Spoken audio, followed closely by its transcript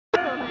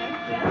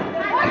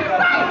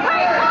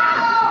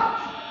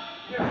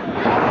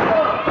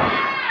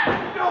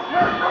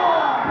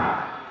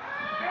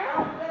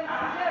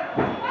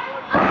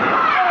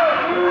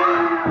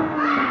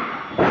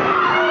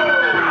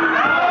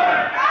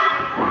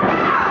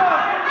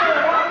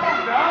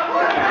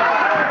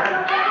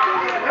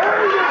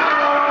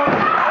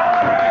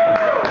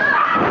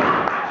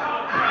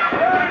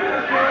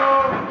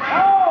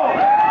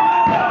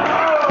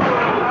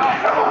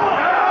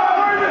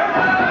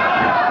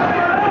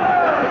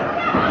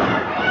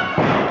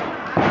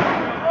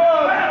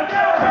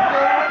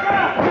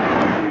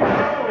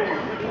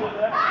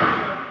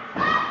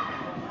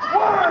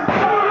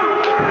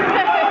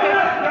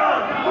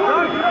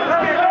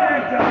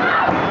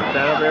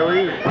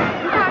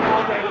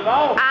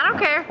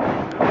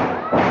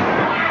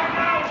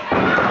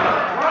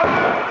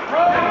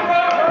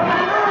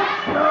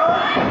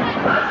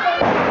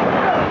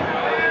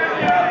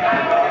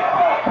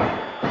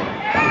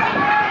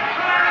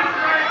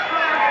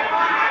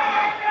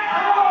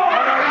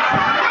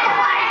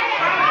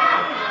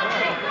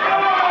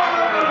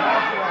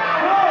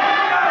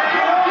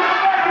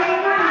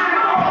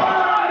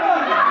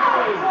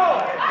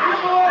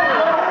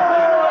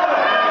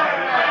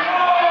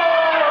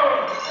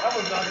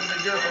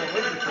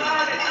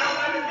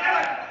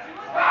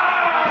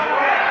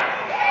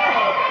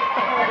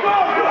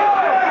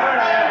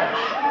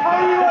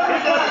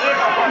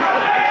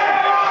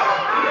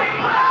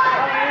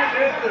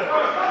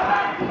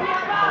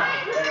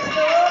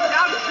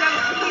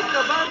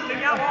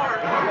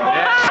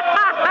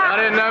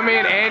me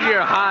and Angie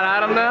are hot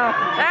item now?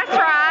 That's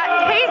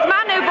right. He's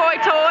my new boy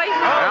toy.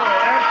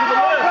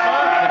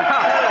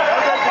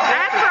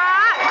 That's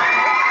right.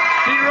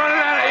 She's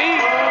running out of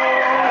eat.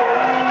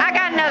 I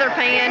got another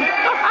pen.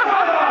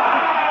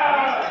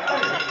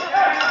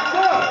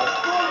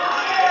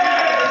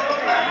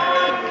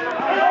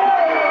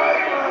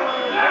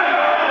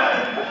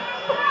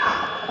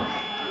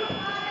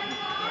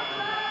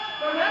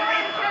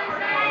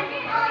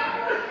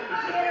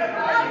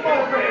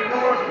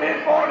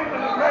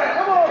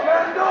 Come on,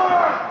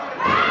 Pandora!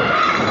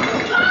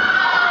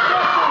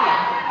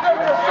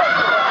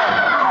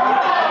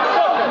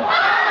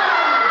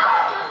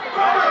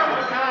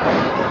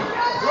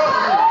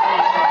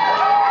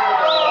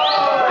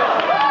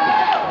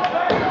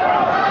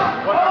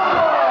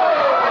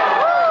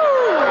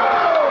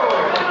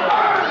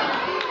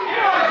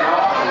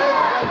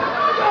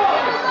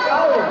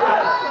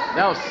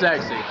 That was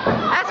sexy.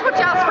 That's what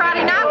y'all's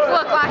Friday nights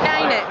look like,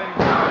 ain't it?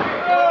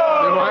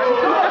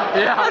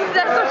 Yeah.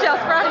 That's what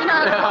y'all's Friday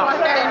nights look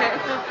like, ain't it?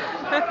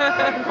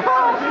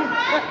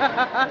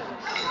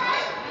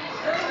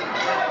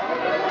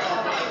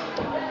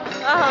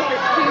 I hope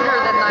it's cuter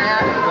than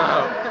that.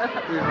 No,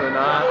 usually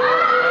not.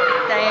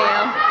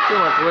 Damn. Too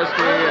much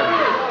whiskey and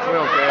we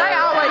don't care. They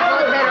always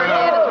look better at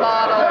the end of the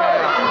bottle.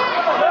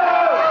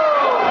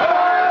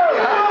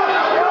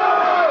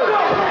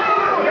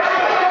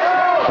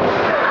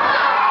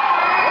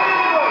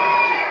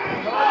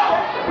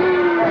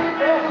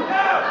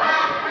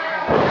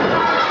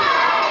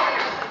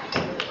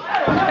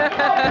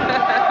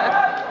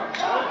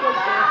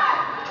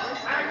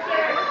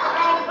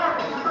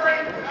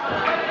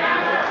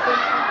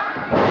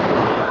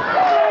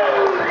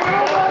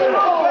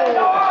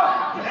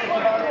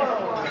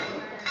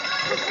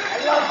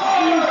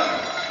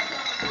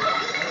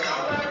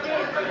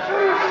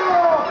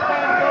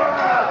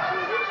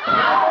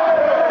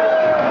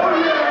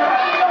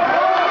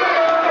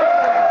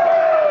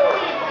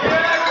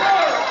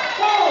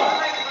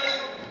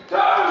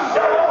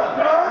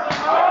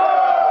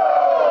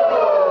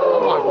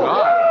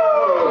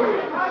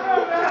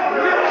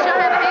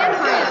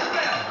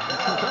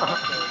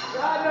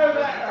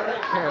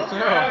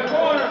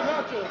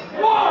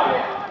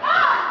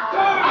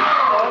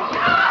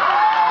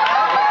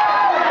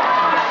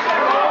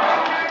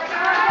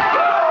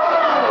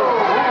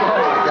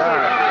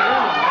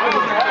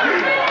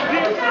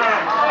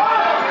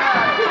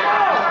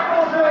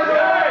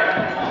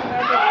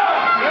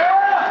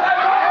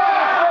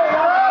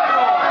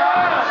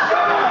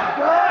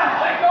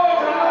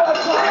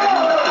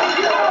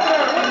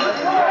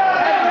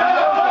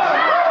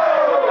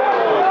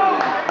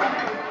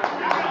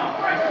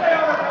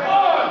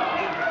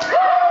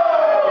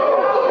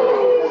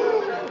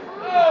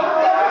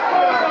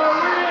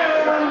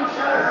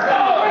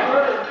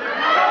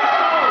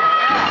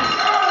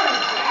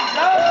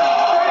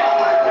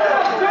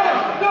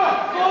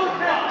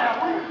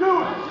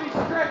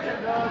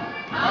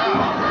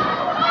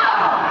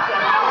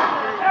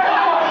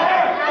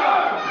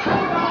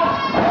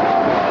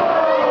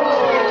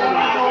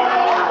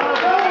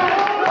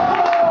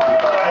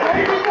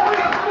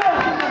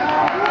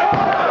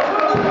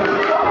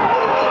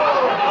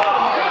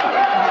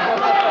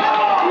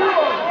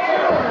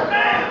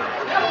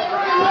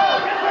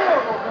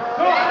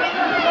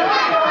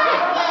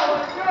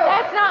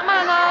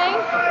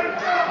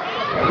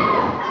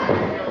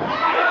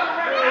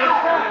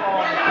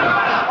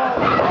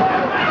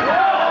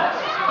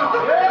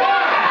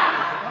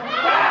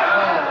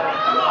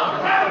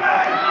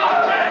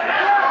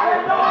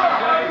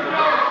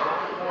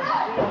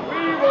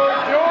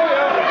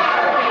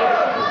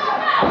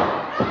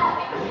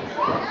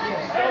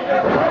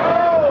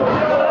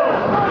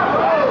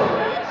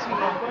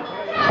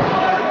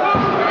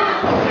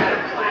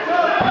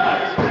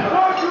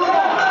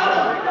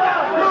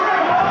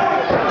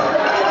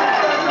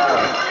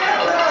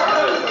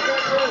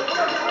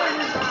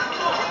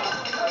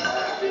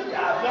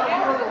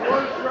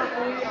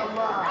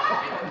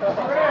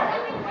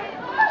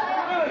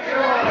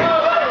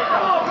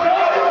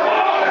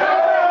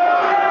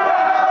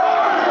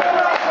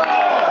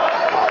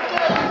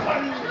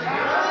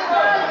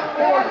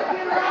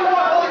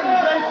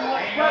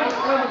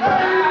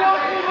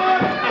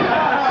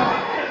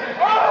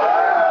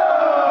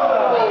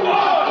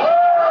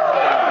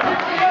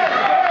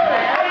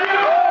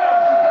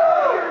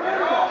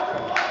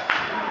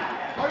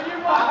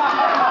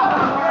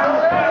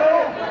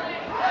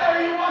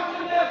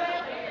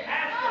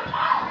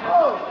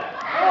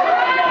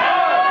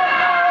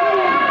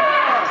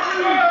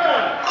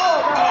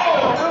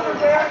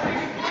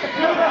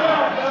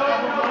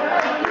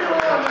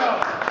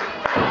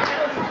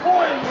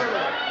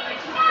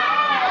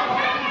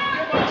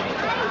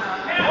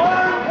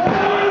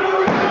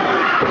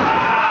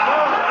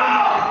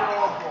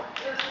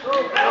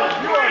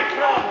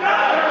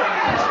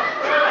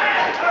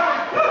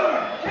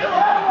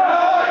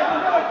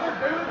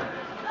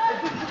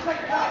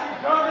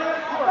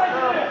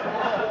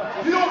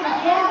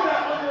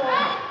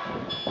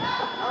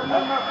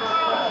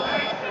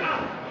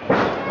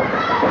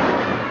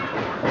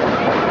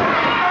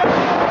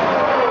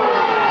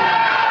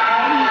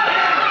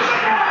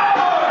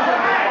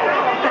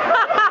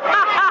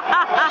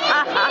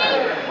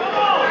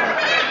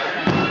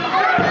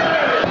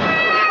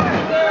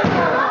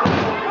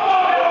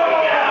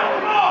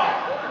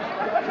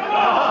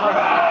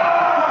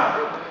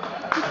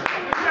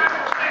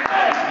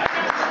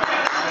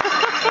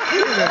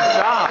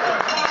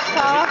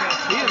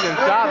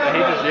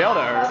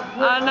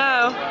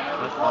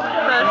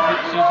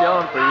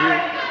 calling for you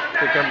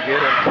to come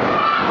get him.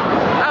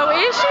 Oh,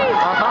 is she?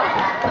 Uh-huh.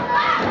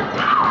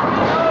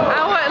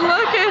 I wasn't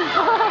looking.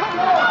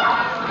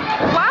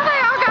 Why they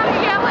all gotta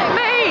yell at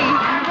me?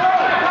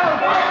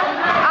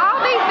 All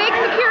these big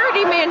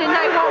security men and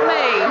they want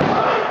me.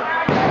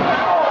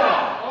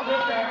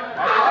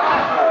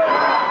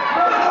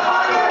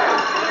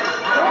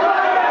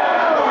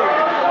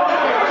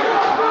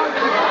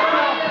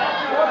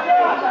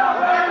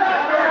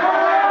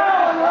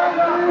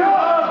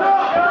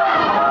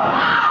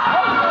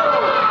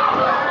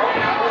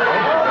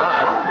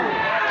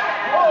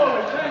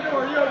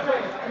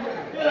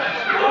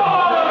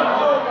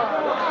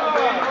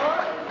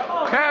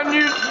 Can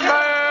you smell?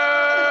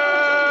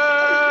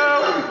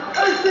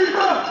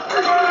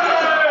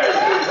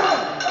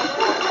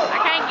 I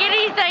can't get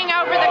anything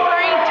over the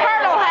green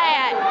turtle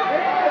hat.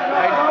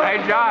 Hey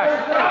Josh,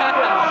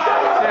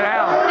 sit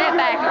down. Sit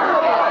back.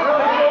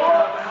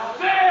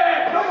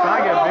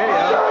 Trying to get a video.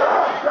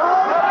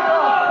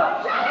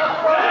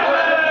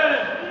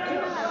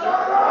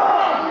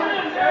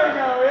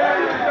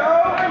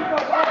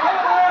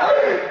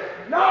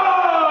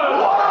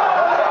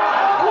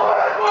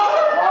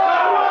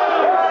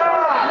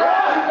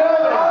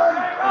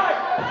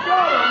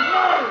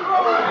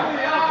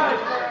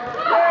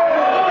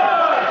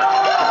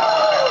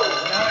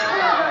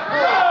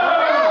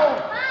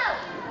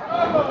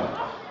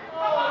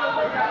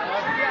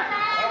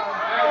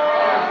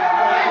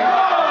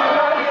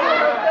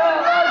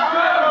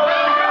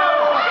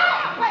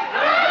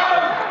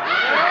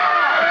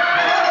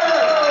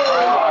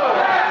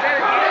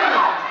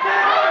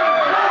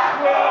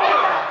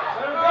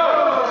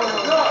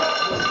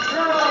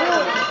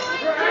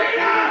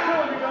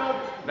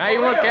 Now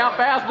you want to count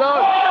fast,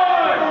 Doug?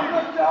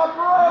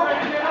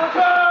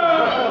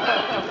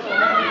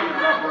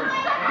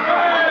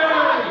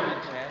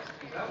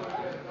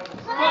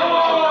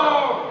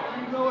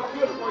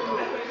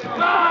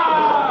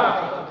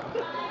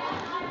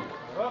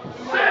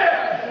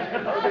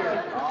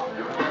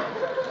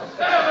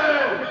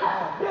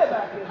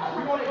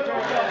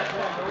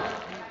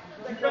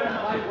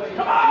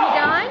 You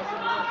done?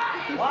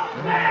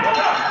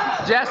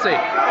 Jesse,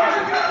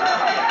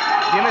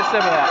 give me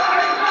some of that.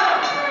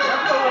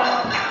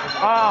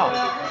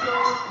 Oh.